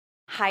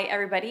Hi,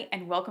 everybody,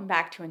 and welcome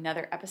back to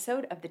another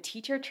episode of the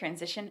Teacher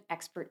Transition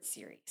Expert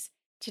Series.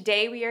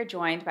 Today, we are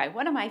joined by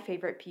one of my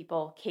favorite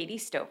people, Katy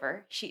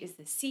Stover. She is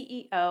the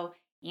CEO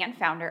and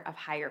founder of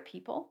Hire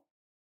People.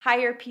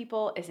 Hire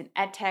People is an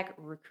edtech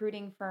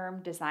recruiting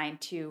firm designed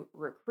to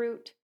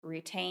recruit,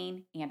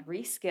 retain, and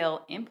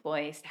reskill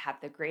employees to have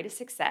the greatest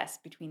success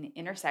between the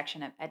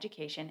intersection of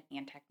education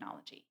and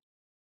technology.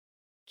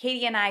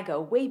 Katy and I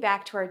go way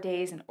back to our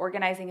days in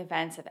organizing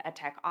events at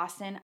EdTech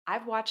Austin.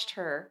 I've watched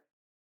her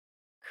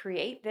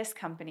create this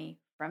company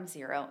from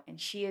zero, and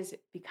she has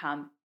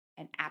become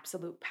an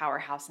absolute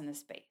powerhouse in the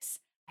space.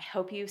 I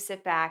hope you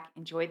sit back,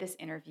 enjoy this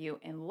interview,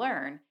 and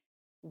learn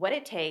what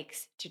it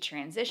takes to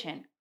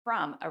transition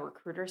from a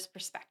recruiter's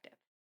perspective.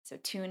 So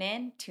tune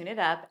in, tune it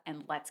up,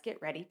 and let's get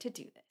ready to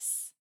do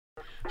this.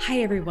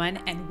 Hi, everyone,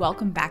 and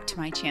welcome back to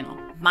my channel.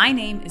 My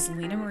name is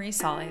Lena Marie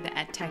Saleh, the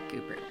EdTech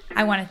Guru.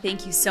 I want to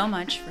thank you so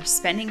much for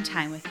spending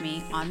time with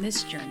me on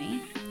this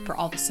journey, for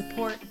all the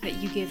support that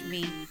you give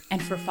me,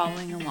 and for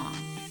following along.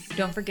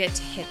 Don't forget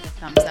to hit the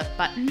thumbs up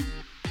button,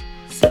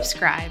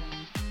 subscribe,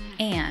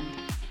 and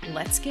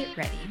let's get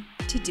ready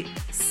to do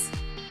this.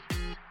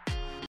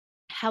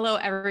 Hello,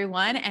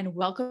 everyone, and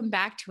welcome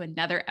back to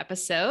another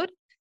episode.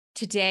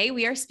 Today,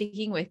 we are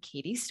speaking with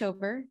Katy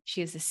Stover.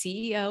 She is the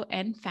CEO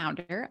and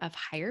founder of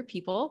Hire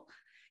People.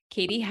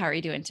 Katy, how are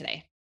you doing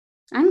today?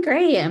 I'm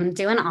great. I'm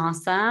doing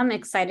awesome.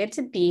 Excited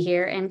to be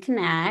here and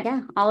connect.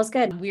 Yeah, all is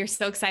good. We are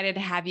so excited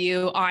to have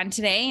you on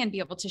today and be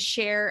able to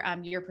share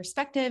your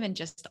perspective and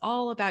just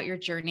all about your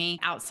journey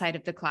outside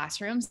of the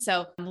classroom.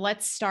 So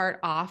let's start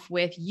off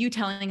with you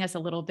telling us a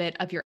little bit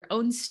of your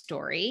own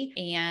story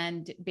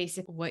and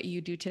basically what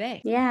you do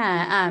today.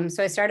 Yeah.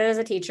 So I started as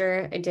a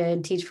teacher. I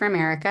did Teach for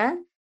America.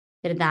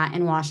 Did that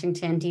in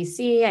Washington,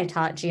 D.C. I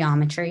taught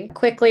geometry.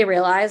 Quickly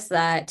realized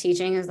that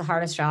teaching is the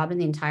hardest job in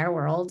the entire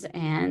world,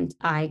 and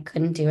I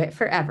couldn't do it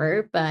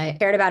forever, but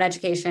cared about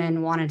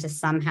education, wanted to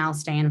somehow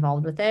stay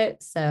involved with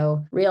it.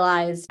 So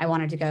realized I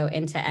wanted to go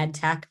into ed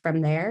tech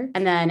from there.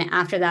 And then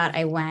after that,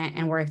 I went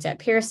and worked at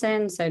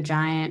Pearson, so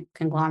giant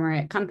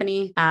conglomerate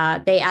company.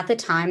 At the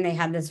time, they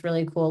had this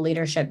really cool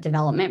leadership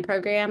development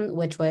program,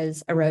 which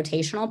was a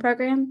rotational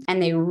program,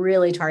 and they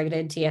really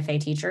targeted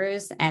TFA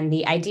teachers. And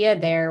the idea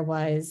there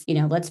was,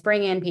 let's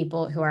bring in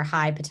people who are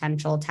high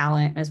potential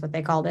talent is what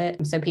they called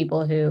it. So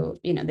people who,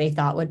 they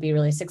thought would be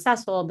really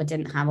successful, but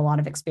didn't have a lot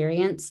of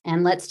experience.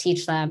 And let's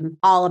teach them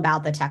all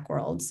about the tech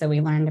world. So we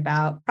learned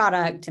about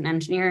product and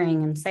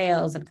engineering and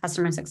sales and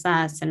customer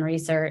success and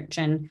research.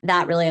 And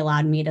that really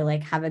allowed me to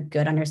have a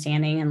good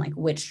understanding and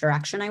which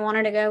direction I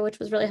wanted to go, which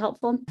was really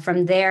helpful.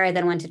 From there, I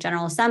then went to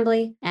General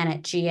Assembly and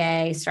at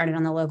GA, started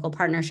on the local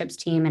partnerships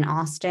team in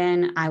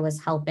Austin. I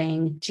was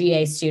helping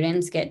GA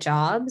students get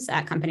jobs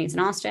at companies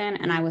in Austin.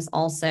 And I was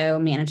also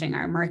managing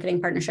our marketing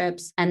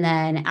partnerships. And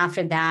then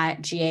after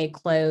that, GA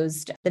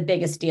closed the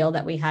biggest deal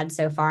that we had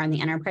so far in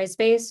the enterprise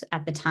space.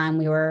 At the time,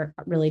 we were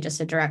really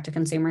just a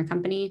direct-to-consumer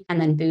company.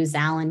 And then Booz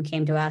Allen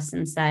came to us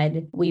and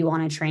said, we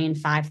want to train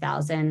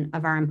 5,000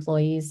 of our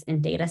employees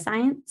in data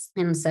science.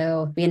 And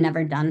so we had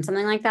never done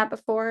something like that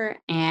before.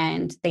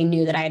 And they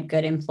knew that I had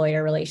good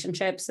employer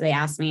relationships. So they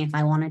asked me if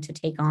I wanted to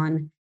take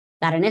on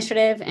that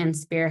initiative and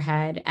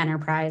spearhead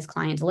enterprise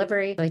client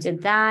delivery. So I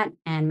did that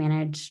and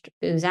managed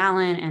Booz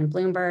Allen and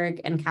Bloomberg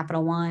and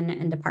Capital One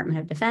and Department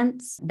of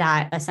Defense.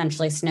 That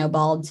essentially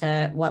snowballed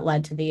to what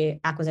led to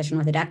the acquisition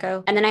with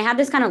Adecco. And then I had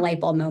this kind of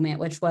light bulb moment,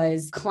 which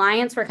was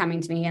clients were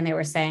coming to me and they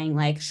were saying,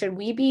 should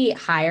we be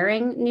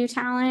hiring new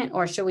talent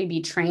or should we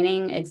be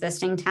training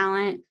existing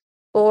talent?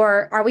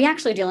 Or are we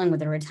actually dealing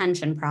with a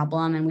retention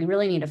problem? And we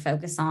really need to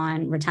focus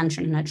on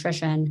retention and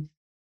attrition.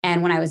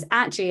 And when I was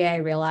at GA, I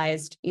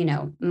realized,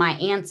 my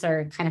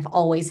answer kind of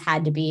always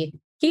had to be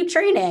keep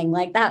training.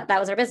 That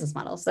was our business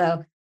model.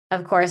 So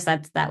of course,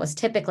 that was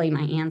typically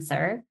my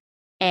answer.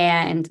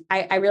 And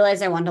I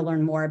realized I wanted to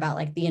learn more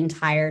about the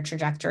entire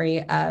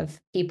trajectory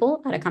of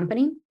people at a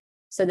company.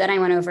 So then I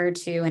went over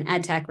to an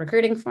ed tech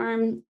recruiting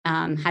firm,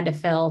 had to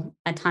fill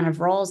a ton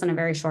of roles in a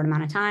very short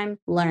amount of time,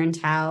 learned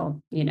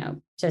how,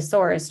 to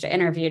source, to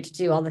interview, to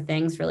do all the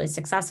things really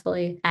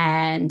successfully.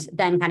 And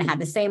then kind of had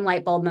the same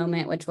light bulb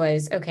moment, which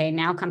was, okay,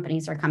 now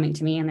companies are coming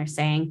to me and they're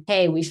saying,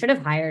 hey, we should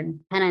have hired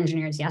 10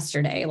 engineers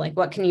yesterday.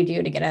 What can you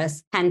do to get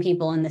us 10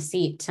 people in the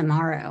seat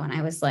tomorrow? And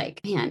I was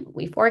like, man,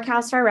 we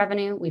forecast our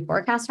revenue, we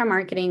forecast our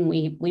marketing,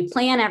 we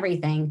plan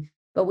everything,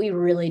 but we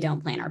really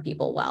don't plan our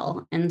people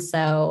well. And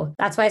so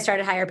that's why I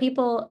started Hire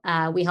People.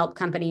 We help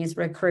companies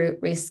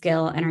recruit,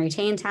 reskill, and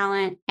retain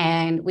talent.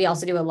 And we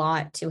also do a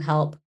lot to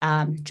help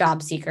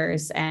job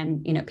seekers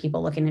and,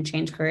 people looking to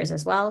change careers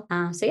as well.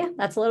 So yeah,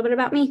 that's a little bit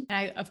about me.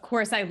 Of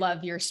course, I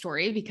love your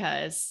story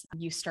because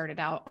you started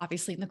out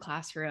obviously in the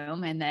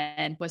classroom and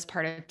then was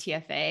part of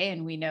TFA.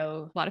 And we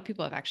know a lot of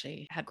people have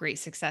actually had great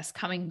success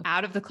coming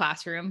out of the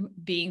classroom,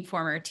 being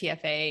former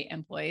TFA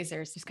employees.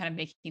 There's just kind of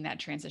making that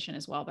transition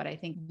as well. But I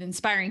think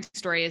inspiring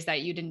story is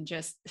that you didn't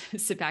just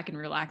sit back and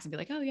relax and be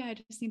like, oh yeah, I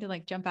just need to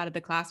like jump out of the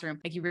classroom.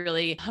 Like you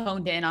really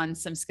honed in on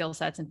some skill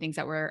sets and things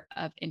that were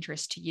of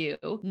interest to you.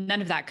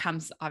 None of that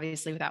comes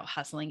obviously without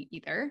hustling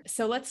either.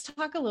 So let's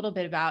talk a little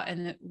bit about,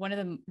 and one of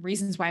the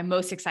reasons why I'm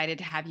most excited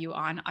to have you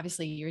on,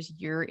 obviously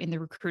you're in the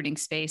recruiting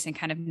space and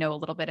kind of know a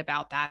little bit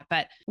about that,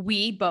 but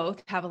we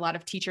both have a lot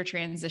of teacher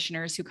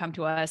transitioners who come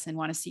to us and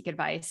want to seek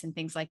advice and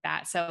things like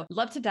that. So I'd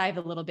love to dive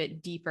a little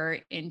bit deeper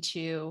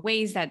into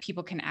ways that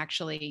people can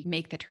actually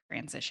make the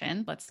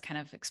transition. Let's kind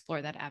of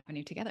explore that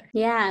avenue together.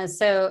 Yeah.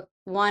 So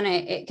one,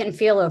 it can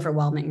feel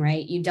overwhelming,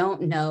 right? You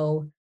don't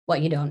know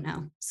what you don't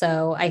know.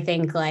 So I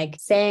think like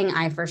saying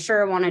I for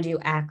sure want to do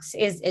X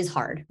is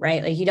hard,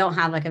 right? Like you don't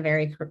have like a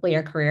very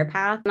clear career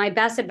path. My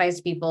best advice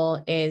to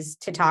people is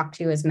to talk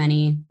to as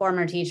many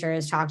former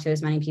teachers, talk to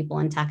as many people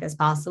in tech as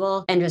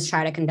possible, and just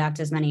try to conduct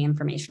as many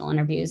informational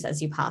interviews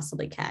as you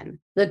possibly can.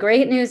 The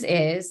great news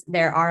is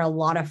there are a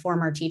lot of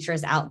former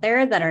teachers out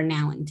there that are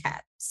now in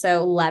tech.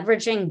 So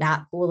leveraging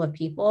that pool of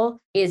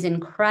people is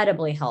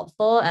incredibly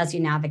helpful as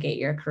you navigate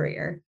your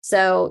career.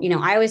 So,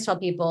 I always tell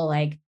people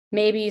like,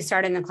 maybe you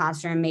start in the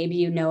classroom, maybe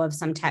you know of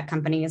some tech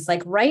companies,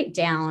 like write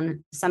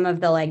down some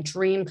of the like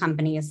dream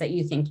companies that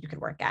you think you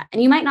could work at.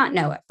 And you might not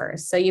know at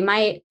first. So you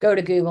might go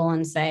to Google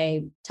and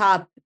say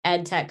top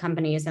ed tech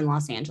companies in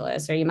Los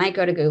Angeles, or you might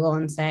go to Google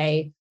and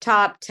say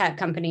top tech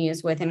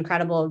companies with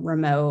incredible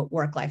remote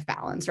work-life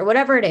balance or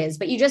whatever it is.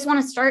 But you just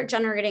want to start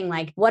generating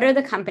like, what are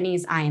the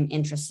companies I am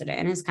interested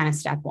in is kind of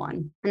step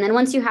one. And then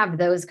once you have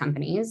those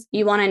companies,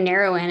 you want to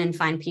narrow in and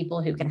find people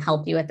who can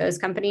help you at those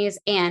companies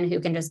and who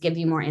can just give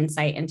you more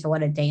insight into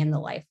what a day in the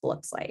life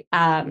looks like.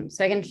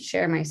 So I can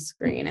share my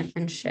screen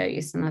and show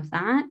you some of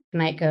that. You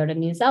might go to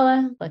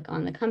Newsella, click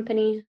on the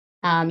company.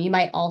 You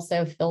might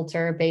also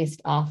filter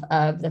based off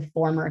of the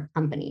former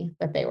company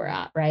that they were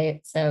at, right?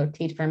 So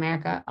Teach for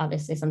America,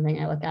 obviously something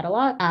I look at a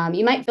lot.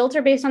 You might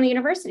filter based on the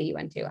university you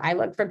went to. I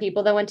look for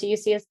people that went to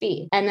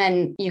UCSB. And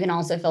then you can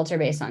also filter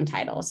based on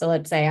title. So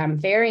let's say I'm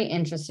very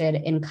interested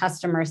in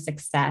customer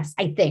success.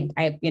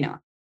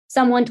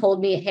 Someone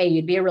told me, hey,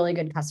 you'd be a really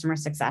good customer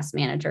success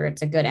manager.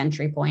 It's a good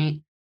entry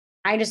point.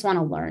 I just want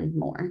to learn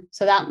more.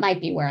 So that might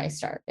be where I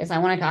start, is I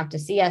want to talk to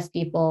CS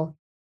people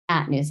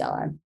at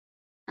Newsella.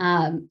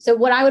 So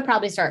what I would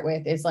probably start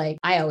with is like,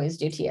 I always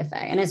do TFA,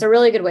 and it's a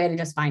really good way to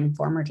just find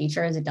former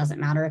teachers. It doesn't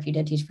matter if you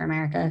did Teach for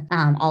America.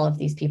 All of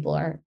these people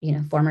are,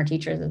 former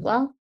teachers as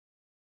well.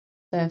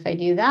 So if I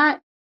do that,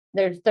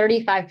 there's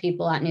 35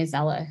 people at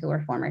Newsella who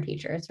are former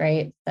teachers,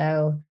 right?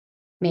 So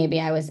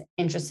maybe I was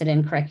interested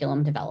in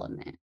curriculum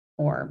development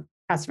or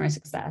customer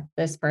success.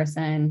 This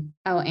person,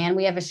 and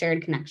we have a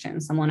shared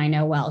connection, someone I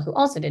know well who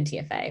also did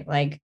TFA,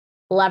 like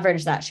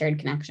leverage that shared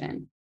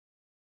connection.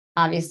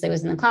 Obviously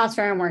was in the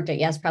classroom, worked at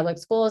Yes Public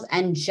Schools,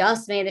 and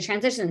just made the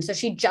transition. So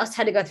she just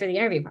had to go through the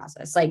interview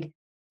process. Like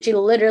she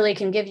literally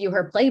can give you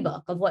her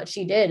playbook of what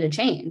she did to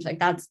change. Like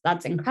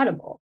that's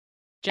incredible.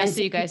 Just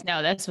so you guys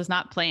know, this was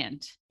not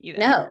planned either.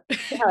 No,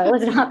 it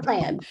was not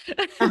planned.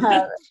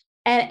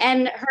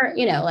 And her,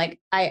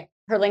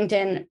 her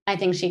LinkedIn, I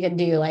think she could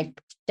do like,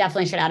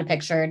 definitely should add a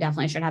picture,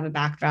 definitely should have a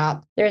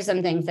backdrop. There's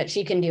some things that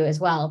she can do as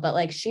well, but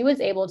like she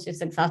was able to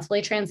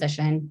successfully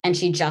transition and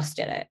she just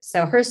did it.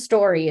 So her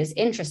story is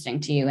interesting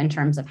to you in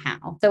terms of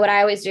how. So what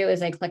I always do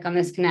is I click on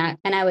this connect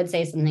and I would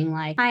say something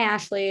like, hi,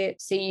 Ashley.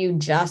 So you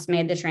just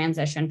made the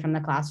transition from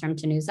the classroom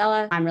to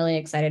Newsella. I'm really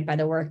excited by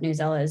the work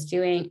Newsella is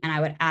doing. And I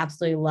would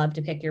absolutely love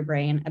to pick your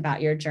brain about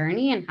your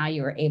journey and how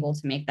you were able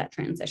to make that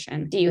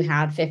transition. Do you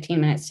have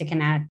 15 minutes to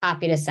connect?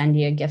 Happy to send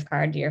you a gift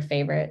card to your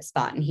favorite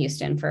spot in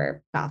Houston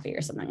for coffee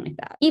or something like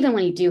that. Even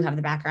when you do have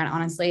the background,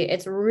 honestly,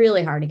 it's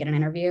really hard to get an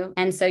interview.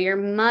 And so you're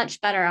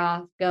much better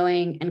off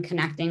going and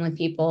connecting with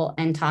people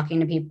and talking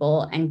to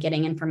people and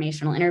getting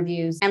informational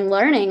interviews and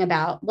learning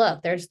about,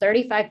 look, there's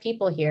 35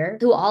 people here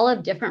who all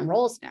have different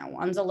roles now.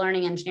 One's a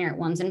learning engineer,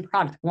 one's in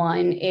product,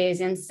 one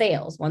is in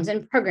sales, one's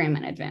in program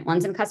management,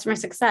 one's in customer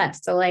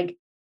success. So like,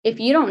 if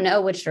you don't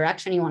know which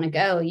direction you want to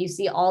go, you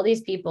see all these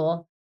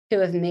people who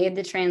have made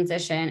the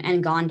transition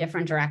and gone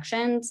different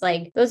directions.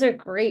 Like those are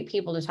great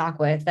people to talk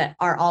with that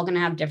are all going to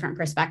have different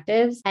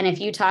perspectives. And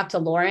if you talk to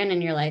Lauren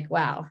and you're like,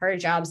 wow, her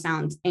job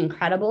sounds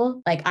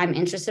incredible, like I'm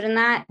interested in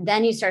that,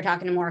 then you start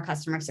talking to more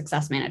customer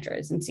success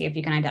managers and see if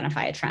you can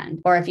identify a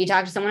trend. Or if you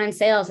talk to someone in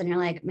sales and you're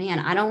like, man,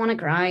 I don't want to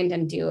grind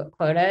and do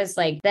quotas,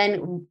 like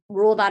then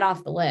rule that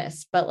off the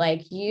list. But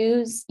like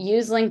use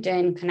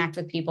LinkedIn, connect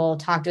with people,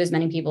 talk to as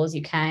many people as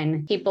you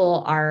can.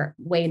 People are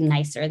way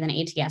nicer than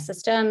ATS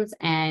systems,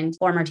 and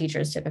former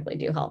teachers typically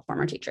do help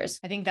former teachers.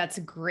 I think that's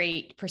a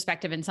great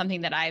perspective and something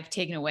that I've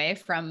taken away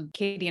from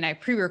Katy, and I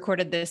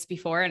pre-recorded this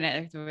before,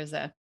 and there was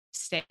a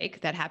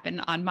mistake that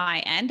happened on my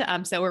end.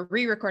 So we're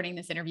re-recording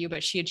this interview,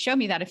 but she had shown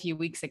me that a few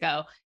weeks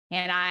ago.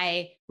 And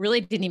I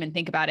really didn't even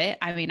think about it.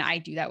 I mean, I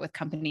do that with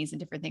companies and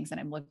different things that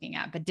I'm looking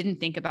at, but didn't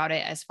think about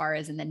it as far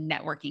as in the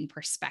networking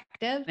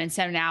perspective. And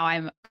so now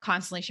I'm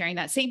constantly sharing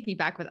that same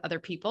feedback with other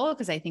people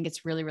because I think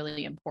it's really,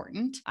 really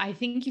important. I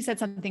think you said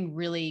something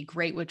really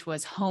great, which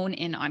was hone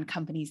in on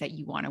companies that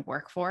you want to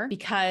work for,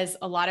 because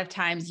a lot of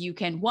times you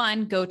can,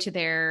 one, go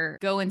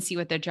and see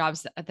what their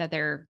jobs that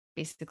they're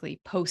basically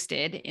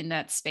posted in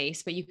that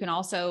space, but you can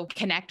also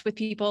connect with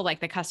people like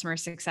the customer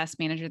success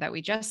manager that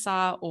we just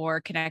saw, or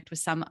connect with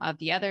some of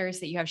the others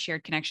that you have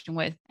shared connection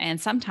with.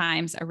 And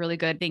sometimes a really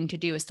good thing to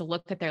do is to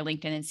look at their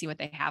LinkedIn and see what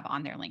they have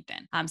on their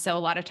LinkedIn. So a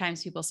lot of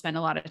times people spend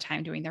a lot of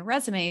time doing their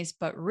resumes,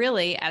 but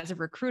really as a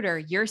recruiter,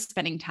 you're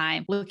spending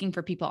time looking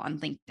for people on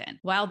LinkedIn.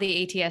 While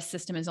the ATS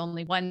system is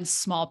only one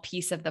small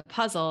piece of the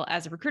puzzle,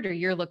 as a recruiter,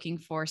 you're looking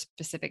for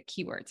specific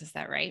keywords. Is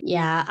that right?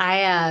 Yeah,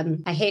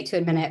 I hate to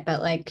admit it,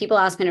 but like people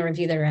ask me to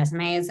review their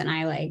resumes and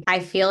I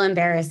feel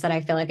embarrassed that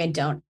I feel like I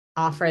don't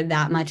offer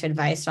that much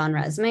advice on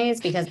resumes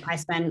because I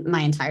spend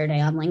my entire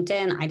day on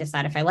LinkedIn. I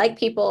decide if I like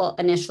people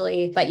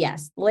initially. But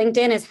yes,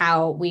 LinkedIn is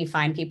how we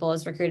find people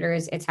as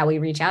recruiters. It's how we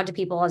reach out to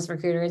people as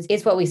recruiters.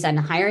 It's what we send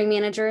to hiring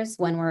managers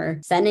when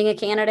we're sending a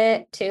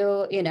candidate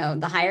to,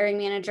 the hiring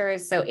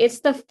managers. So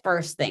it's the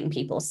first thing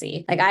people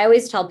see. Like I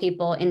always tell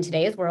people in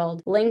today's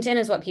world, LinkedIn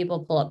is what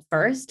people pull up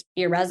first.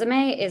 Your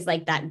resume is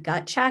like that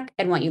gut check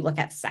and what you look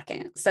at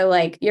second. So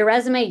like your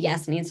resume,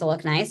 yes, needs to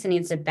look nice. It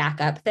needs to back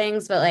up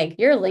things, but like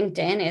your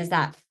LinkedIn is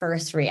that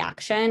first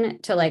reaction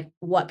to like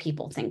what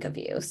people think of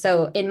you.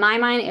 So in my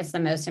mind, it's the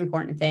most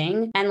important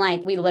thing. And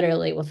like we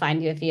literally will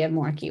find you if you have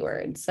more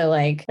keywords. So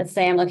like let's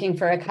say I'm looking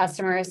for a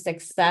customer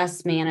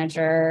success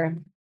manager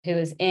who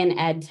is in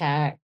ed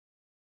tech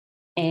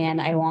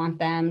and I want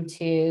them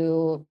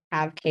to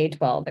have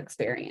K-12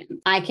 experience.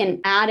 I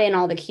can add in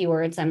all the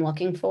keywords I'm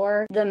looking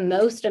for. The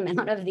most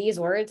amount of these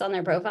words on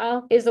their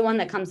profile is the one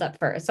that comes up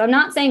first. So I'm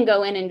not saying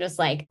go in and just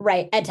like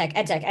write ed tech,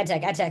 ed tech, ed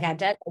tech, ed tech, ed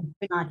tech.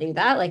 Do not do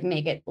that. Like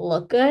make it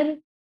look good.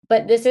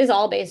 But this is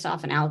all based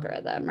off an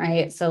algorithm,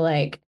 right? So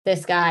like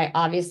this guy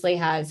obviously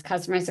has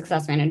customer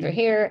success manager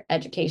here,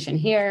 education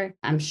here.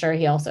 I'm sure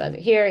he also has it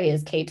here. He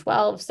has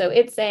K-12. So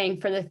it's saying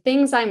for the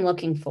things I'm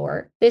looking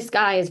for, this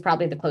guy is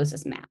probably the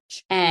closest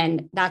match.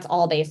 And that's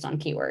all based on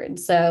keywords.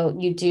 So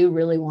you do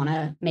really want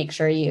to make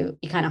sure you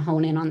kind of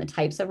hone in on the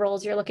types of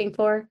roles you're looking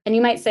for. And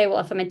you might say, well,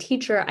 if I'm a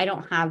teacher, I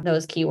don't have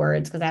those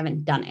keywords because I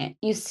haven't done it.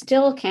 You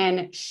still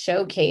can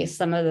showcase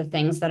some of the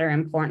things that are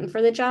important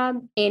for the job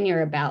in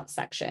your about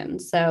section.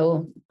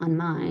 So on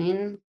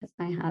mine, because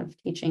I have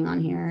teaching on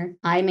here,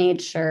 I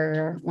made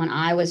sure when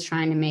I was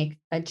trying to make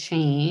a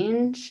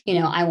change,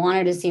 I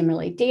wanted to seem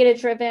really data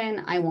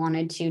driven. I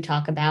wanted to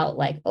talk about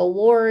like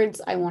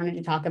awards. I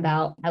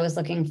was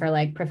looking for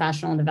like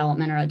professional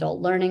development or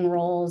adult learning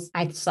roles.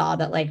 I saw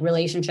that like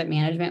relationship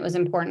management was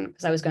important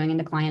because I was going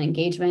into client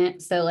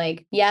engagement. So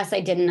like, yes,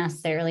 I didn't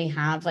necessarily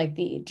have like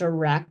the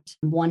direct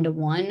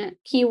one-to-one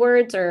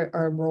keywords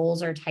or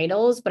roles or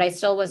titles, but I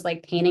still was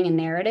like painting a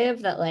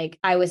narrative that like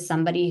I was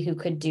somebody who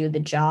could do the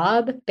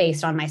job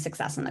based on my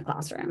success in the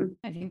classroom.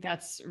 I think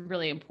that's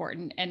really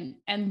important. And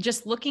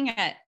just looking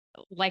at,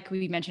 like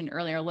we mentioned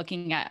earlier,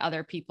 looking at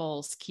other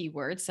people's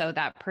keywords. So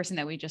that person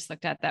that we just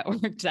looked at that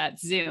worked at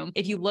Zoom,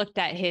 if you looked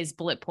at his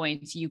bullet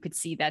points, you could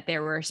see that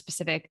there were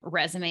specific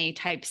resume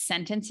type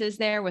sentences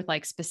there with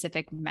like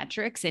specific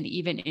metrics. And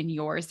even in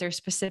yours, there's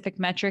specific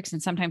metrics.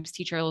 And sometimes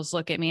teachers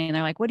look at me and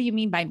they're like, what do you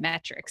mean by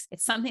metrics?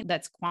 It's something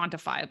that's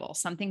quantifiable.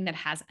 Something that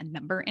has a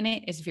number in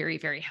it is very,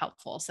 very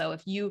helpful. So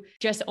if you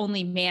just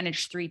only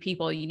manage 3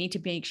 people, you need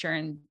to make sure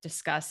and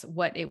discuss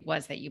what it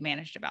was that you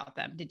managed about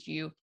them. Did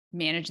you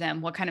manage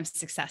them? What kind of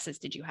successes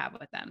did you have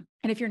with them?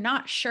 And if you're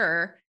not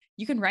sure,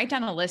 you can write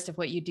down a list of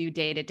what you do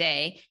day to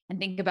day and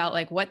think about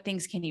like what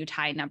things can you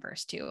tie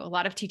numbers to. A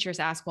lot of teachers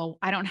ask, well,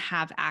 I don't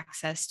have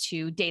access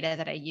to data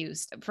that I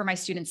used for my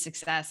students'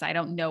 success. I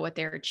don't know what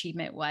their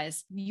achievement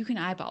was. You can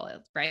eyeball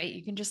it, right?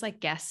 You can just like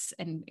guess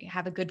and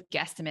have a good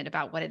guesstimate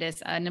about what it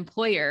is. An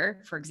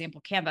employer, for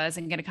example, Canva,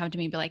 isn't going to come to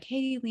me and be like,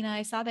 hey, Lena,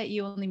 I saw that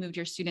you only moved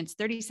your students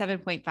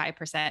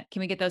 37.5%. Can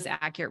we get those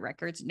accurate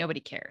records? Nobody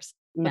cares.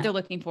 No. What they're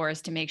looking for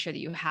is to make sure that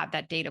you have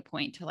that data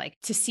point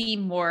to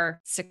seem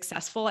more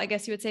successful, I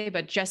guess you would say,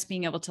 but just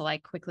being able to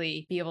like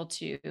quickly be able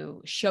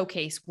to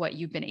showcase what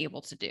you've been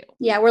able to do.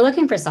 Yeah, we're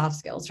looking for soft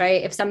skills,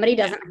 right? If somebody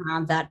doesn't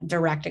have that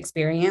direct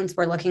experience,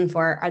 we're looking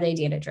for, are they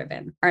data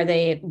driven? Are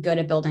they good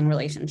at building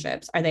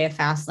relationships? Are they a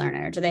fast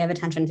learner? Do they have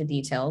attention to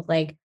detail?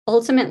 Like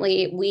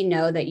ultimately, we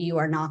know that you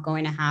are not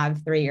going to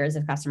have 3 years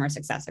of customer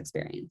success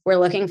experience. We're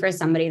looking for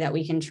somebody that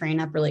we can train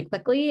up really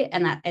quickly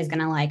and that is going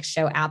to like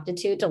show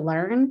aptitude to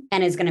learn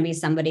and is going to be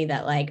somebody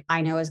that like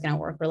I know is going to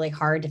work really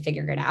hard to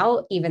figure it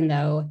out, even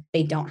though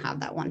they don't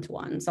have that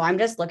one-to-one. So I'm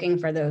just looking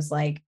for those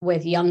like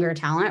with younger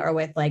talent or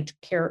with like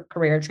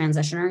career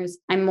transitioners.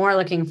 I'm more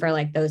looking for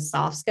like those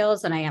soft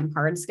skills than I am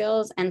hard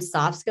skills. And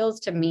soft skills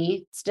to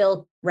me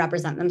still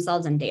represent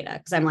themselves in data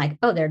because I'm like,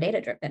 oh, they're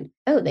data driven.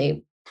 Oh,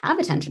 they have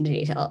attention to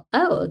detail.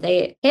 Oh,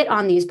 they hit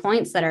on these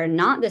points that are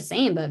not the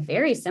same, but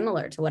very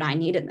similar to what I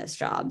need in this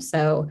job.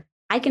 So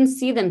I can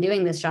see them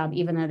doing this job,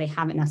 even though they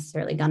haven't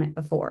necessarily done it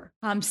before.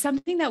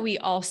 Something that we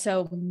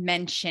also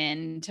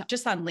mentioned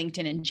just on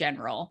LinkedIn in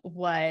general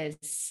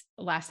was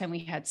last time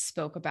we had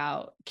spoke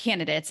about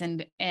candidates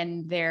and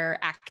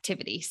their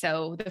activity.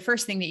 So the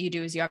first thing that you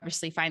do is you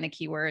obviously find the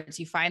keywords,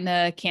 you find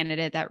the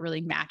candidate that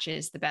really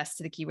matches the best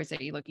to the keywords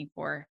that you're looking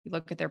for. You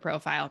look at their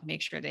profile,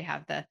 make sure they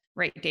have the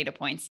right data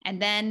points.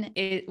 And then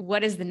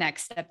what is the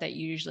next step that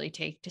you usually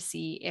take to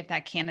see if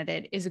that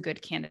candidate is a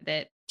good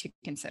candidate to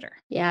consider?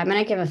 Yeah, I'm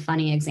going to give a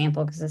funny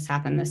example because this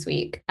happened this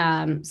week.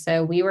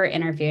 So we were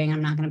interviewing,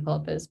 I'm not going to pull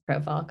up his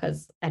profile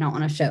because I don't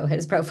want to show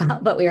his profile,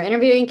 but we were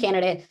interviewing a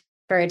candidate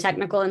for a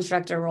technical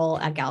instructor role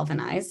at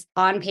Galvanize.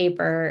 On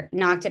paper,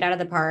 knocked it out of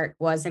the park,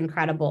 was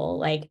incredible,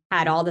 like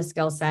had all the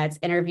skill sets,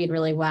 interviewed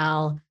really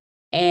well.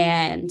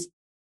 And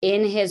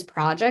in his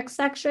project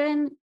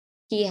section,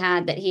 he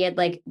had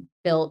like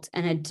built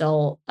an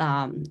adult,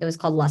 it was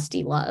called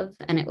Lusty Love,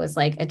 and it was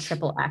like a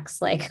triple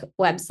X like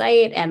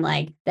website. And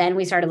like then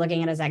we started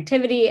looking at his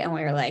activity and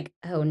we were like,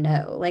 oh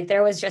no, like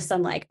there was just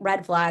some like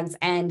red flags.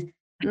 And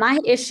my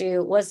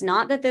issue was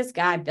not that this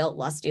guy built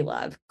Lusty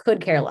Love, could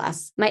care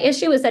less. My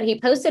issue was that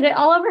he posted it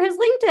all over his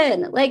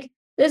LinkedIn. Like,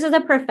 this is a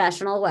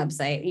professional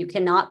website. You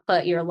cannot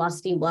put your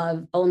Lusty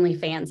Love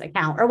OnlyFans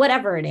account or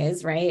whatever it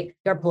is, right?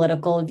 Your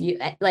political view.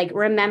 Like,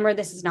 remember,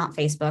 this is not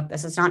Facebook.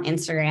 This is not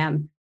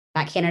Instagram.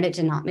 That candidate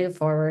did not move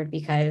forward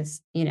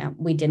because,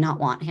 we did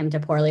not want him to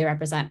poorly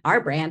represent our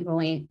brand when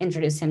we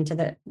introduced him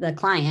to the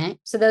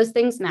client. So those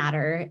things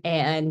matter.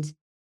 And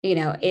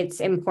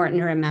it's important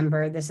to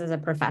remember this is a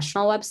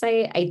professional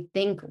website. I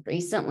think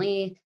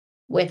recently,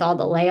 with all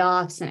the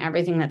layoffs and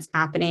everything that's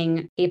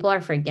happening, people are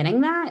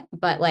forgetting that.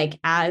 But like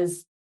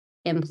as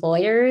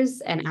employers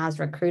and as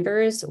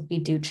recruiters, we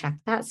do check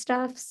that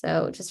stuff.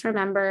 So just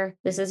remember,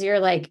 this is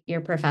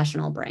your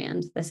professional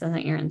brand. This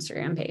isn't your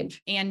Instagram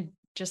page. And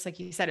just like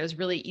you said, it was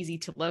really easy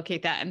to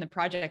locate that in the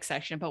project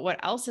section. But what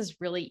else is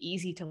really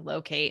easy to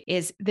locate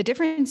is the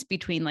difference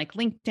between like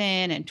LinkedIn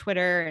and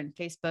Twitter and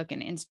Facebook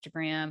and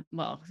Instagram.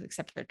 Well,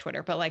 except for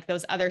Twitter, but like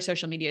those other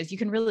social medias, you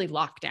can really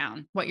lock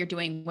down what you're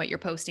doing, what you're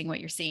posting, what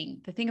you're seeing.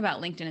 The thing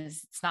about LinkedIn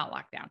is it's not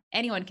locked down.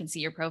 Anyone can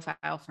see your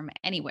profile from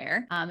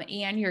anywhere.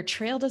 And your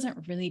trail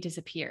doesn't really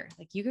disappear.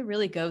 Like you could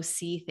really go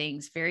see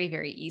things very,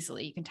 very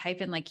easily. You can type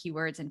in like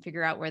keywords and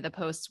figure out where the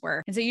posts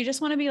were. And so you just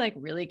want to be like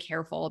really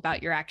careful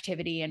about your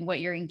activity and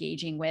what you're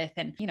engaging with.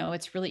 And,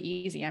 it's really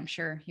easy. I'm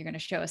sure you're going to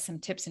show us some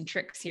tips and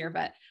tricks here,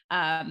 but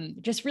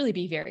just really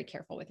be very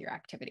careful with your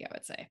activity, I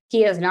would say.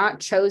 He has not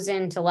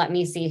chosen to let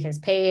me see his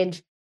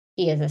page.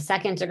 He is a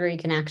second degree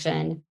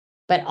connection,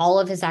 but all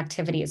of his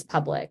activity is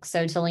public.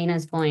 So to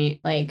Lena's point,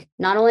 like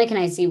not only can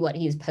I see what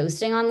he's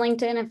posting on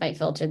LinkedIn, if I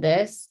filter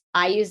this,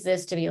 I use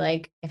this to be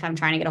like, if I'm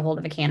trying to get a hold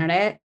of a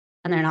candidate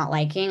and they're not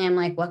liking, I'm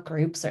like, what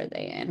groups are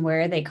they in?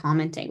 Where are they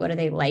commenting? What are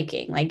they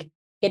liking? Like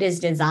it is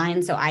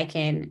designed so I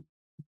can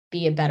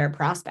be a better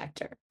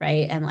prospector,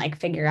 right? And like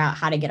figure out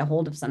how to get a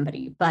hold of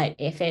somebody. But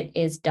if it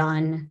is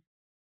done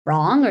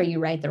wrong or you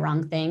write the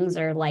wrong things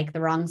or like the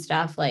wrong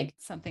stuff, like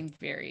something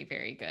very,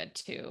 very good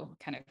to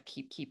kind of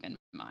keep in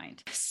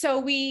mind. So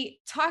we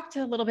talked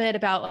a little bit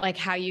about like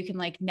how you can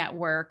like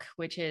network,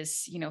 which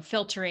is,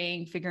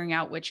 filtering, figuring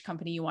out which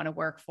company you want to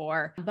work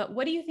for. But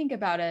what do you think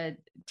about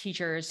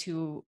teachers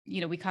who,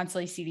 we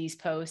constantly see these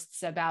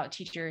posts about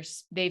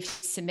teachers, they've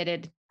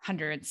submitted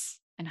hundreds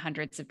and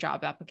hundreds of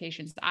job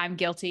applications. I'm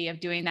guilty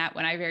of doing that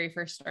when I very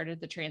first started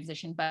the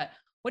transition, but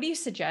what do you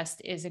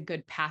suggest is a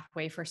good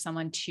pathway for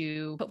someone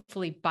to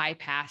hopefully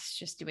bypass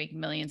just doing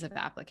millions of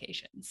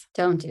applications?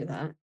 Don't do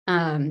that.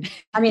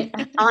 I mean,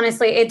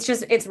 honestly,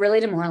 it's really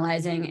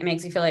demoralizing. It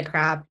makes you feel like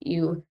crap.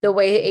 The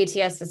way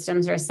ATS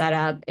systems are set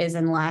up is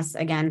unless,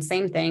 again,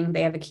 same thing,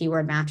 they have a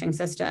keyword matching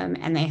system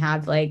and they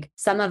have like,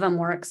 some of them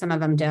work, some of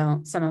them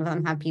don't. Some of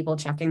them have people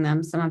checking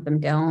them, some of them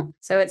don't.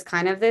 So it's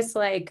kind of this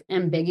like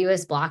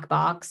ambiguous black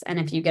box. And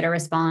if you get a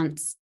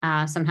response,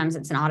 sometimes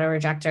it's an auto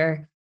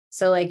rejector.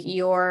 So like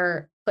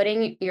you're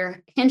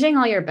hinging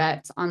all your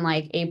bets on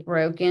like a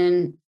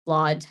broken,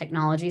 flawed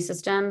technology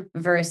system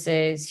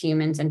versus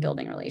humans and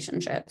building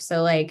relationships.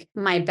 So like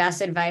my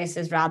best advice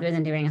is rather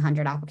than doing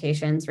 100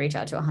 applications, reach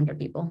out to 100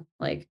 people,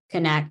 like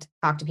connect,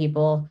 talk to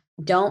people.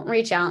 Don't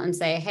reach out and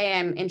say, hey,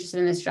 I'm interested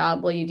in this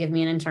job. Will you give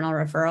me an internal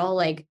referral?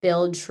 Like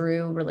build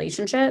true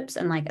relationships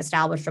and like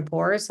establish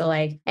rapport. So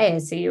like, hey, I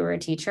see you were a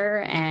teacher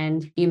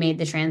and you made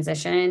the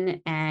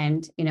transition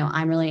and,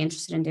 I'm really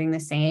interested in doing the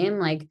same.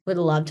 Like would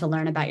love to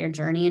learn about your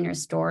journey and your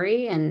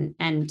story and,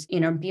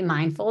 be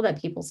mindful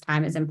that people's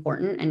time is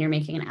important and you're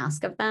making an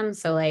ask of them.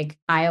 So like,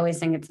 I always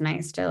think it's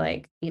nice to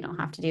like, you don't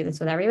have to do this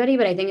with everybody,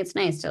 but I think it's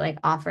nice to like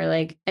offer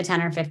like a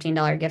 $10 or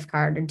 $15 gift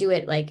card or do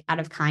it like out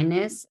of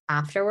kindness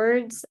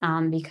afterwards.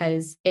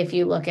 because if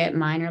you look at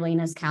mine or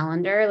Lena's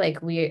calendar,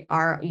 like we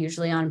are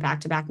usually on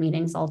back-to-back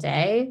meetings all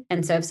day.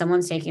 And so if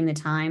someone's taking the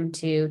time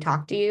to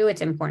talk to you,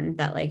 it's important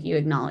that like you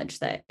acknowledge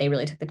that they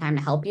really took the time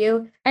to help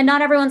you. And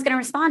not everyone's going to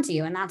respond to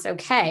you. And that's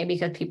okay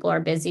because people are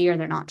busy or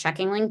they're not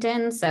checking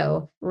LinkedIn.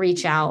 So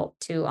reach out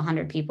to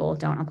 100 people,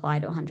 don't apply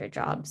to 100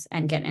 jobs,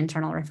 and get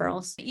internal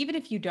referrals. Even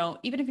if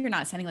you're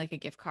not sending like a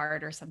gift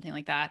card or something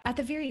like that, at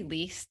the very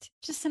least,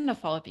 just send a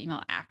follow-up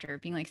email after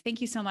being like,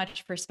 thank you so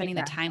much for spending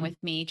the time with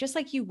me, just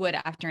like you would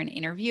after an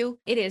interview.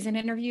 It is an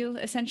interview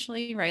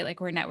essentially, right? Like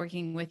we're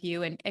networking with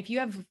you. And if you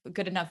have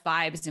good enough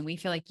vibes and we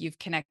feel like you've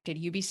connected,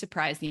 you'd be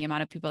surprised the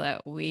amount of people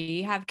that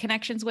we have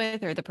connections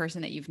with or the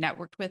person that you've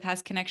networked with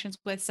has connections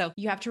with. So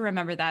you have to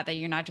remember that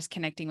you're not just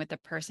connecting with the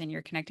person,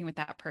 you're connecting with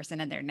that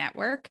person and their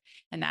network.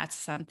 And that's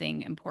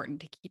something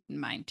important to keep in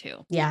mind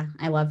too. Yeah,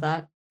 I love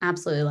that.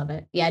 Absolutely love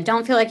it. Yeah,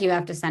 don't feel like you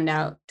have to send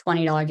out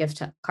 $20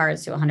 gift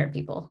cards to 100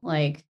 people.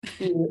 Like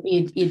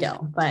you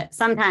don't. But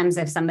sometimes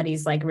if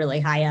somebody's like really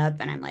high up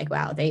and I'm like,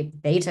 wow, they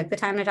took the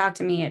time to talk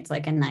to me, it's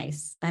like a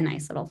nice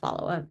little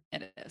follow-up.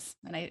 It is.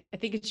 And I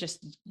think it's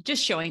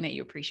just showing that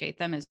you appreciate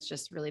them is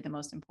just really the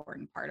most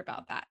important part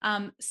about that.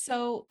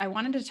 So I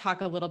wanted to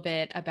talk a little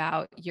bit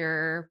about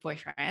your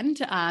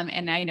boyfriend.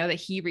 And I know that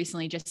he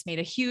recently just made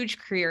a huge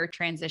career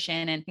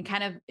transition and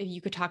kind of, if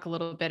you could talk a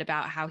little bit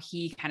about how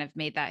he kind of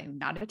made that,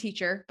 not a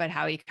teacher, but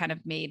how he kind of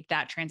made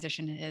that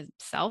transition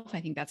himself. I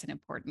think that's an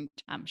important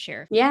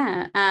share.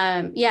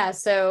 Yeah.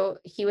 So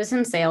he was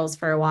in sales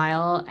for a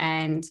while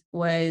and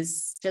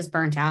was just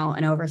burnt out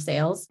and over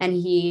sales. And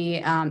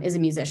he is a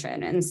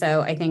musician. And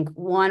so I think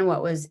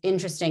what was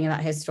interesting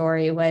about his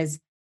story was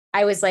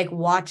I was like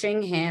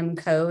watching him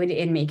code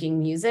in making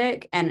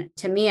music. And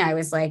to me, I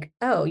was like,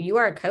 oh, you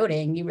are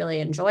coding. You really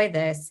enjoy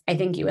this. I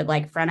think you would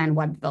like front end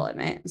web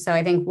development. So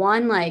I think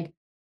like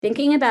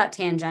thinking about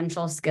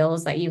tangential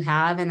skills that you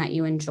have and that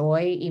you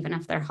enjoy, even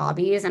if they're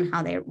hobbies and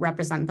how they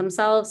represent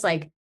themselves,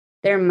 like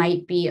there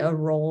might be a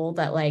role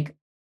that like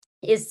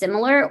is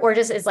similar or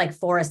just is like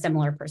for a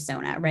similar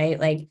persona, right?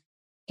 Like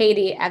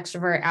Katy,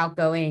 extrovert,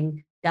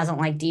 outgoing, doesn't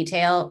like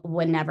detail,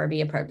 would never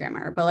be a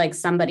programmer. But like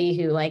somebody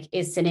who like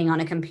is sitting on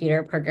a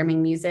computer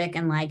programming music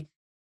and like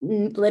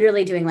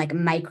literally doing like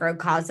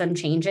microcosm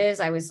changes,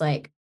 I was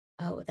like,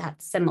 oh,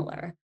 that's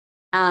similar.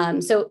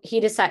 So he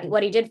decided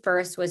what he did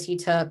first was he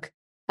took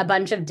a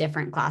bunch of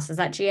different classes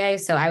at GA.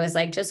 So I was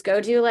like, just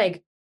go do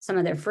like some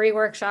of their free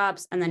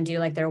workshops and then do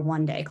like their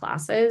 1-day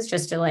classes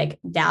just to like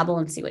dabble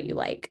and see what you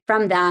like.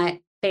 From that,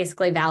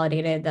 basically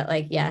validated that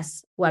like,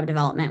 yes, web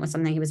development was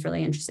something he was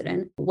really interested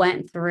in.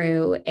 Went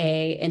through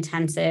a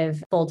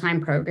intensive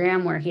full-time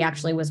program where he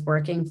actually was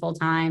working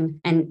full-time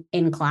and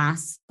in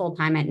class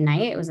full-time at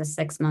night. It was a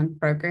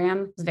 6-month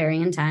program. It was very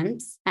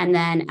intense. And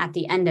then at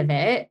the end of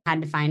it,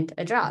 had to find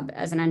a job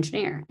as an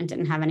engineer and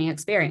didn't have any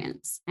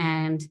experience.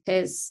 And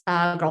his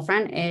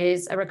girlfriend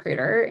is a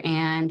recruiter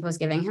and was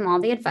giving him all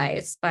the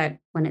advice. But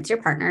when it's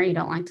your partner, you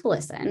don't like to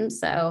listen.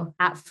 So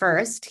at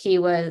first, he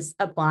was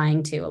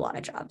applying to a lot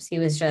of jobs. He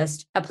was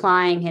just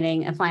applying,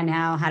 hitting apply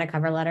now, had a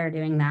cover letter,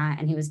 doing that,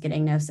 and he was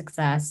getting no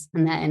success.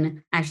 And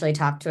then actually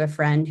talked to a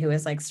friend who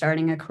was like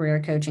starting a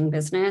career coaching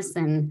business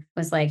and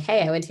was like,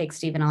 hey, I would take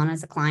Steven on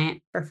as a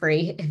client for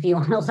free if you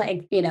want to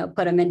like,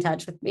 put him in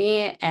touch with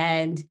me.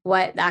 And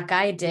what that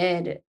guy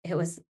did, it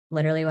was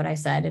literally what I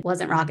said. It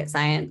wasn't rocket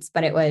science,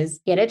 but it was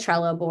get a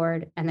Trello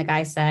board. And the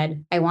guy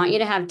said, I want you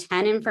to have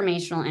 10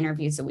 informational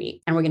interviews a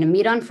week. And we're going to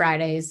meet on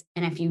Fridays.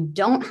 And if you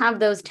don't have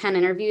those 10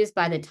 interviews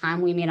by the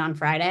time we meet on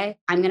Friday,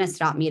 I'm going to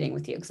stop meeting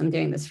with you because I'm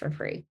doing this for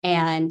free.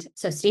 And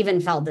so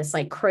Steven felt this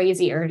like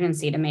crazy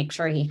urgency to make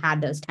sure he had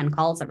those 10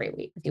 calls every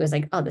week. He was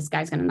like, oh, this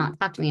guy's going to not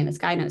talk to me. And this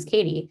guy knows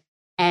Katy.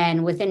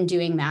 And within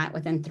doing that,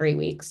 within 3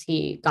 weeks,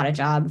 he got a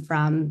job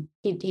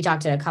he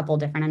talked to a couple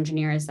different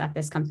engineers at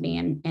this company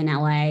in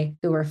LA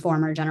who were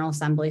former General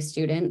Assembly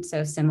students,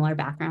 so similar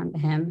background to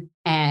him.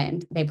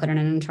 And they put in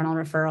an internal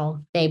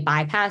referral. They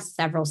bypassed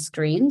several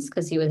screens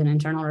because he was an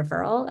internal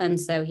referral. And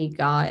so he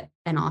got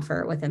an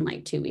offer within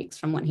like 2 weeks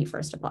from when he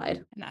first applied.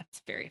 And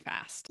that's very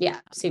fast. Yeah,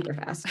 super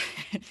fast.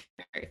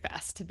 Very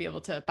fast to be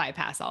able to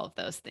bypass all of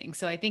those things.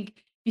 So I think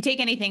if you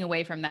take anything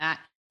away from that,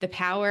 the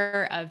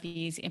power of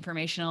these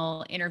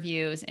informational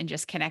interviews and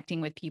just connecting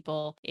with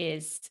people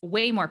is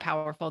way more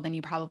powerful than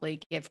you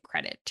probably give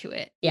credit to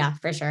it. Yeah,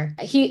 for sure.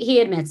 He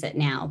admits it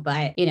now,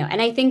 but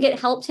and I think it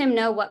helped him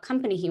know what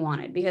company he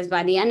wanted because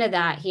by the end of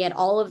that, he had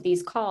all of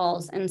these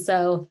calls. And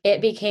so it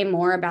became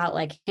more about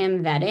like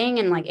him vetting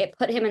and like it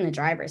put him in the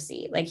driver's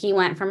seat. Like he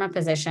went from a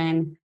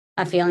position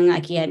of feeling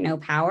like he had no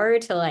power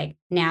to like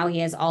now he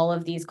has all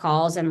of these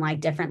calls and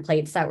like different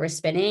plates that were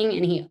spinning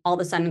and he all of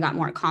a sudden got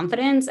more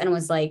confidence and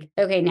was like,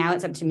 okay, now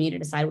it's up to me to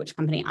decide which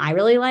company I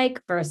really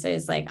like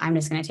versus like, I'm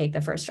just going to take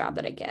the first job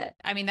that I get.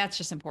 I mean, that's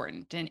just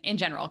important in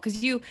general,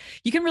 because you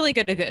can really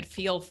get a good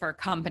feel for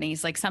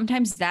companies. Like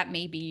sometimes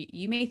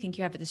you may think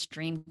you have this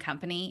dream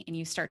company and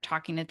you start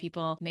talking to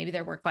people, maybe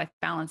their work-life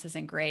balance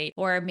isn't great,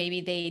 or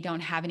maybe they don't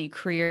have any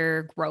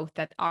career growth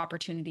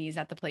opportunities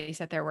at the place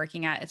that they're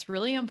working at. It's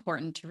really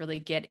important to really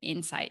get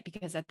insight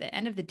because at the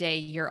end of the day,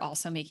 you're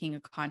also making a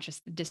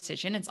conscious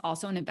decision. It's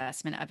also an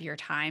investment of your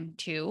time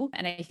too.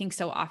 And I think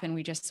so often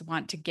we just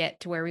want to get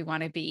to where we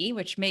want to be,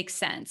 which makes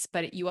sense.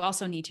 But you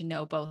also need to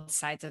know both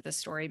sides of the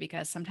story,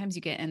 because sometimes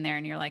you get in there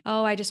and you're like,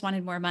 oh, I just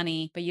wanted more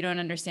money, but you don't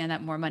understand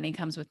that more money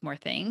comes with more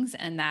things.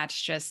 And that's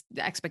just,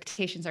 the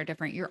expectations are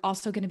different. You're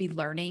also going to be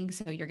learning.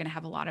 So you're going to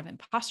have a lot of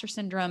imposter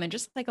syndrome and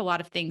just like a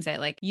lot of things that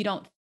like you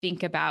don't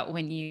think about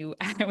when you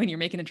when you're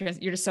making a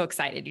you're just so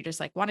excited, you just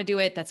like want to do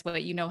it, that's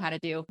what you know how to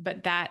do.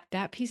 But that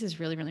piece is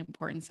really, really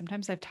important.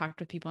 Sometimes I've talked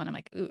with people and I'm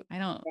like, ooh, I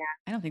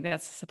don't think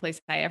that's a place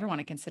I ever want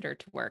to consider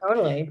to work.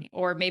 Totally.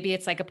 Or maybe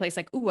it's like a place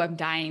like, ooh, I'm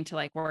dying to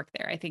like work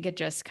there. I think it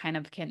just kind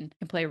of can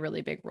play a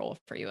really big role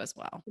for you as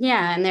well.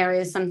 Yeah. And there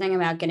is something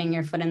about getting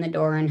your foot in the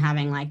door and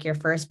having like your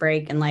first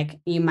break, and like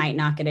you might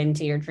not get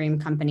into your dream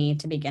company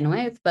to begin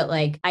with. But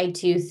like I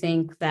do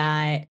think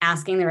that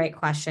asking the right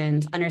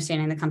questions,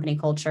 understanding the company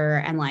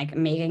culture, and like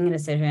making a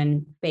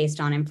decision based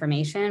on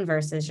information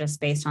versus just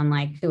based on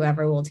like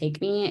whoever will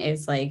take me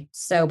is like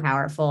so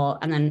powerful.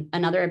 And then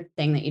another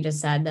thing that you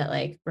just said that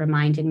like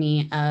reminded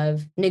me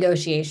of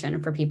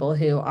negotiation for people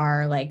who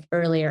are like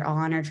earlier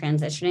on or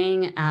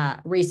transitioning.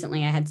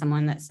 Recently, I had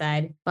someone that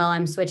said, well,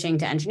 I'm switching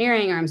to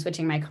engineering or I'm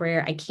switching my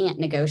career. I can't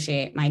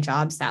negotiate my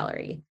job